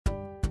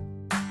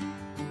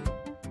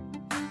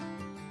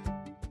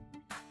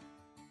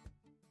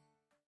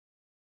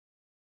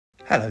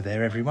Hello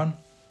there everyone.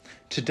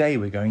 Today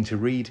we're going to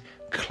read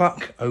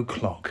Cluck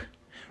O'Clock,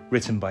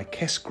 written by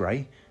Kes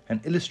Gray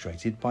and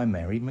illustrated by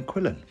Mary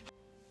McQuillan.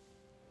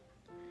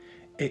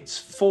 It's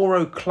 4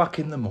 o'clock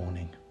in the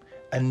morning.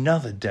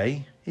 Another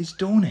day is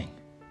dawning.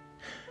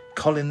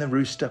 Colin the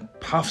rooster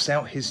puffs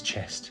out his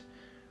chest,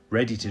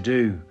 ready to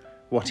do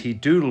what he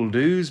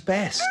doodle-doos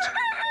best.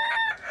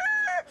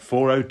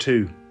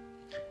 4:02.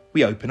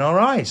 We open our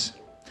eyes,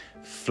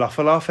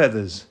 fluffle our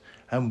feathers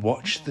and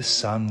watch the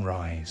sun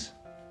rise.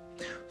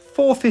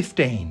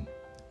 4:15.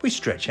 We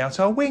stretch out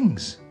our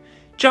wings,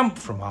 jump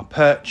from our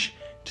perch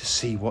to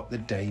see what the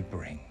day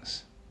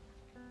brings.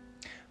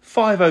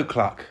 5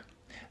 o'clock.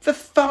 The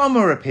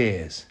farmer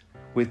appears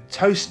with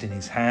toast in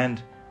his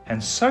hand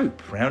and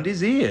soap round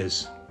his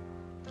ears.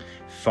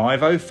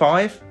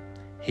 5:05.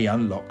 He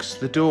unlocks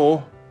the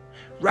door,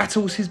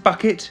 rattles his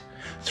bucket,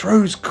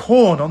 throws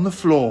corn on the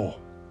floor.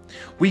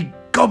 We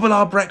gobble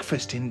our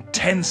breakfast in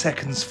 10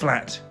 seconds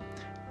flat.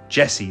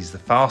 Jessie's the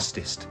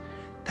fastest,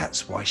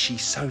 that's why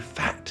she's so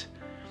fat.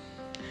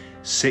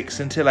 6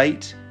 until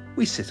 8,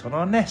 we sit on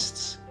our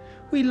nests.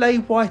 We lay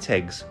white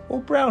eggs or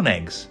brown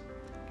eggs.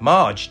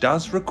 Marge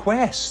does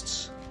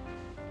requests.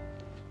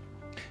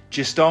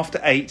 Just after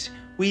 8,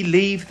 we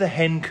leave the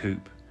hen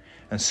coop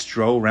and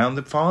stroll round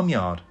the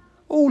farmyard,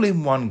 all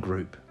in one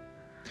group.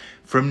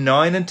 From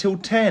 9 until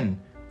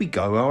 10, we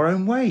go our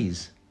own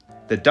ways.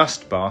 The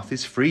dust bath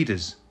is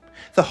Frida's.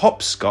 The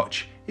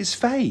hopscotch is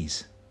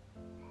Faye's.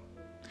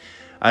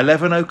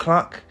 11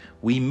 o'clock,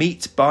 we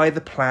meet by the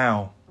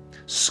plough,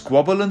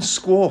 squabble and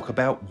squawk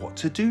about what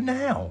to do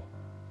now.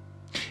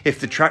 If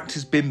the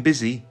tractor's been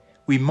busy,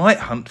 we might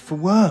hunt for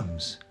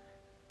worms.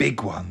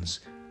 Big ones,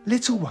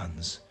 little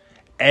ones,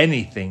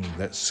 anything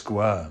that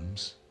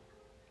squirms.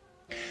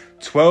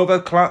 12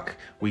 o'clock,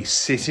 we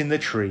sit in the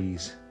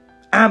trees,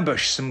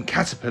 ambush some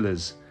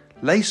caterpillars,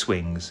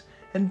 lacewings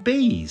and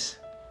bees.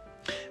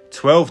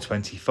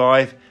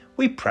 12:25,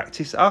 we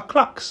practice our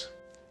clucks,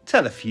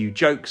 tell a few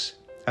jokes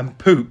and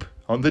poop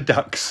on the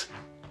ducks.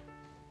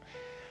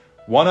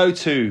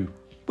 1:02,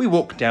 we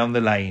walk down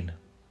the lane.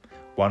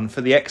 1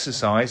 for the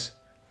exercise,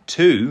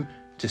 2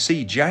 to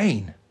see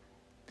Jane.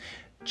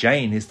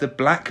 Jane is the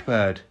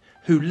blackbird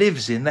who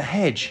lives in the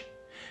hedge.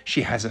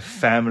 She has a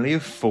family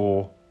of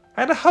 4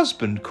 and a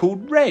husband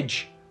called Reg.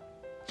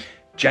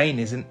 Jane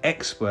is an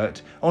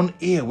expert on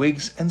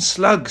earwigs and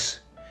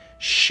slugs.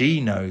 She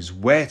knows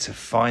where to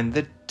find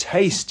the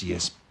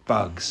tastiest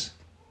bugs.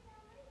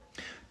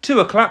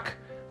 2 o'clock,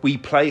 we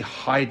play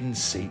hide and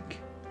seek.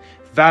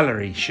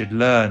 Valerie should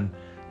learn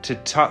to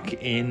tuck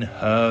in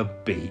her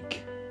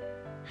beak.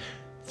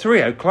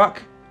 3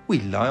 o'clock, we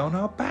lie on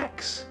our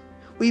backs.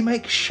 We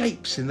make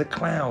shapes in the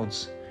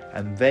clouds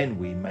and then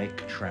we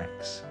make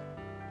tracks.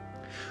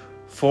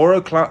 4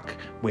 o'clock,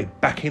 we're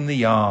back in the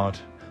yard.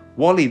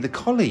 Wally the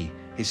collie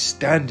is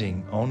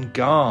standing on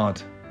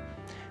guard.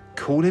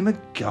 Call him a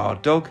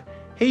guard dog,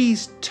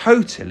 he's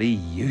totally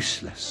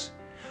useless.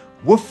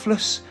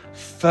 Woofless,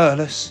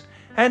 furless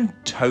and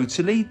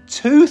totally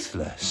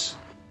toothless.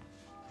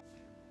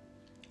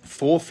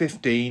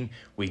 4:15,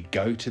 we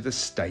go to the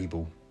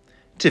stable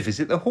to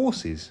visit the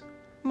horses,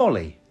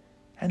 Molly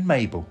and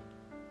Mabel.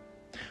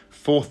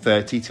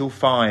 4:30 till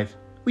 5,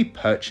 we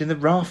perch in the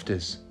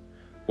rafters,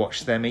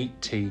 watch them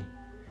eat tea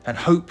and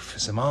hope for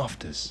some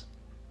afters.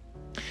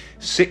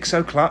 6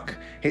 o'clock,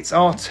 it's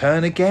our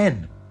turn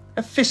again.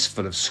 A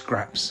fistful of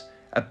scraps,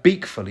 a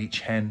beakful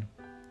each hen.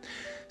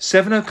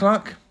 7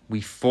 o'clock,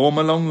 we form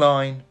a long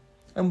line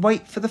and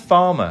wait for the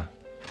farmer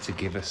to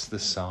give us the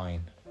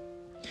sign.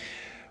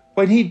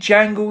 When he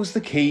jangles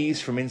the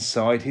keys from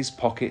inside his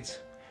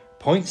pocket,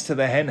 points to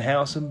the hen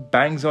house and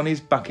bangs on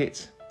his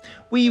bucket,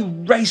 we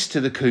race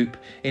to the coop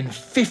in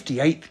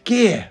 58th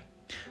gear.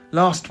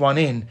 Last one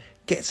in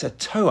gets a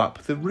toe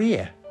up the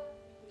rear.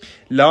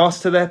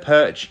 Last to their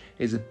perch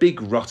is a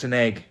big rotten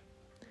egg.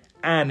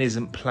 Anne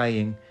isn't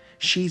playing,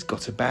 she's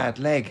got a bad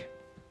leg.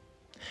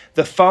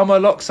 The farmer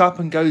locks up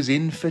and goes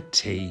in for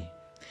tea.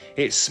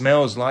 It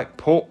smells like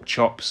pork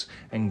chops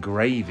and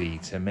gravy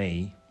to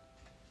me.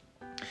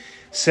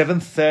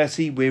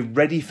 7:30, we're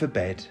ready for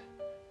bed.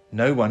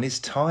 No one is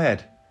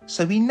tired,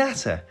 so we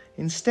natter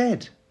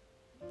instead.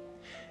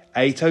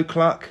 8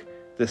 o'clock,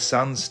 the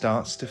sun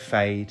starts to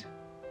fade.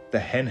 The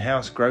hen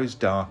house grows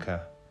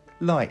darker,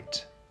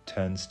 light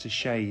turns to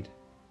shade.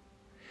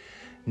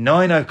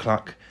 9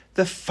 o'clock,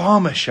 the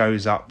farmer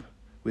shows up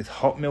with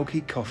hot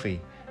milky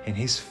coffee in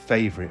his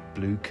favourite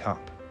blue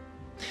cup.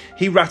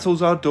 He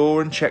rattles our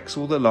door and checks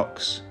all the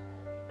locks.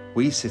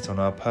 We sit on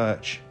our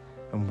perch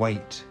and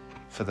wait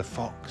for the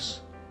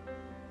fox.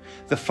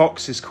 The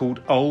fox is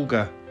called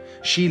Olga.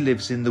 She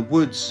lives in the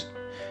woods.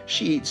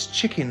 She eats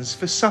chickens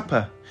for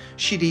supper.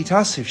 She'd eat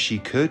us if she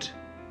could.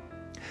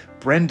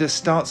 Brenda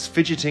starts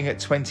fidgeting at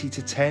 20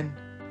 to 10.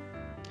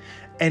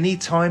 Any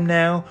time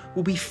now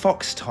will be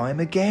fox time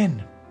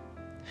again.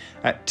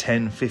 At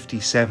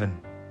 10:57,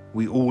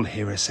 we all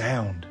hear a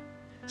sound.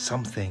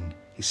 Something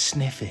is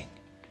sniffing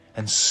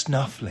and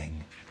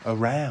snuffling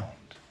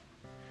around.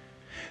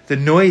 The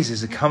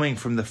noises are coming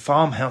from the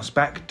farmhouse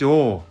back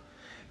door.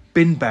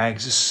 Bin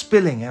bags are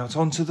spilling out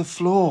onto the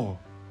floor.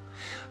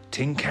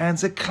 Tin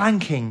cans are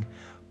clanking.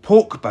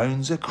 Pork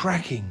bones are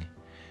cracking.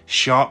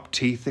 Sharp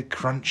teeth are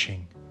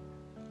crunching.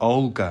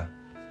 Olga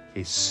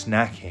is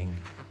snacking.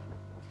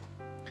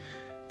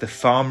 The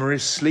farmer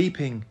is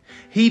sleeping.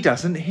 He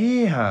doesn't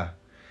hear her.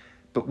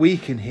 But we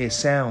can hear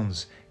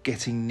sounds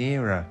getting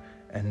nearer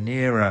and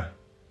nearer.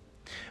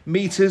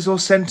 Meters or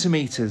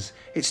centimetres,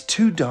 it's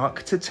too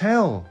dark to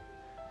tell.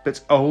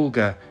 But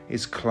Olga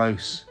is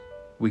close,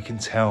 we can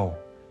tell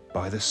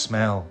by the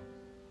smell.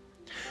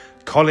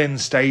 Colin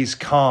stays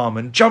calm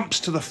and jumps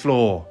to the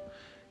floor,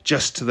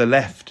 just to the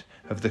left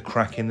of the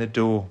crack in the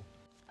door.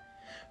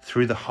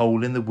 Through the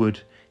hole in the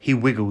wood he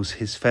wiggles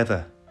his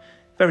feather,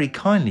 very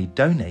kindly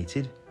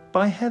donated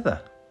by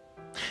Heather.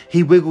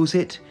 He wiggles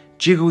it,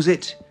 jiggles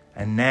it,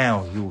 and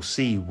now you'll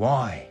see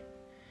why.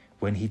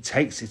 When he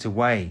takes it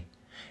away,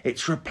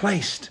 it's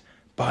replaced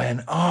by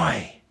an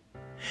eye.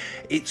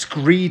 It's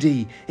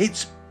greedy,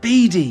 it's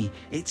beady,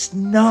 it's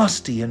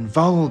nasty and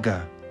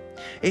vulgar.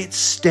 It's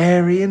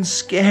starey and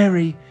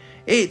scary,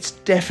 it's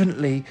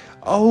definitely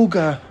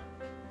Olga.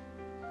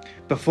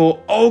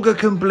 Before Olga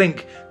can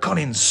blink,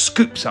 Colin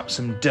scoops up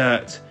some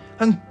dirt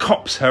and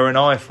cops her an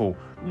eyeful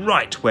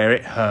right where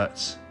it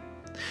hurts.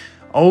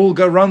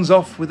 Olga runs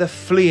off with a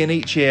flea in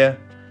each ear.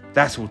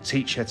 That'll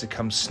teach her to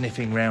come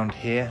sniffing round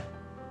here.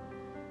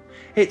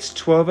 It's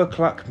 12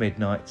 o'clock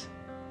midnight.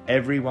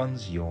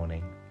 Everyone's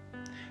yawning.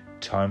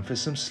 Time for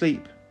some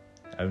sleep.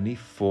 Only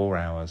 4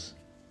 hours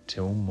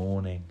till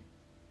morning.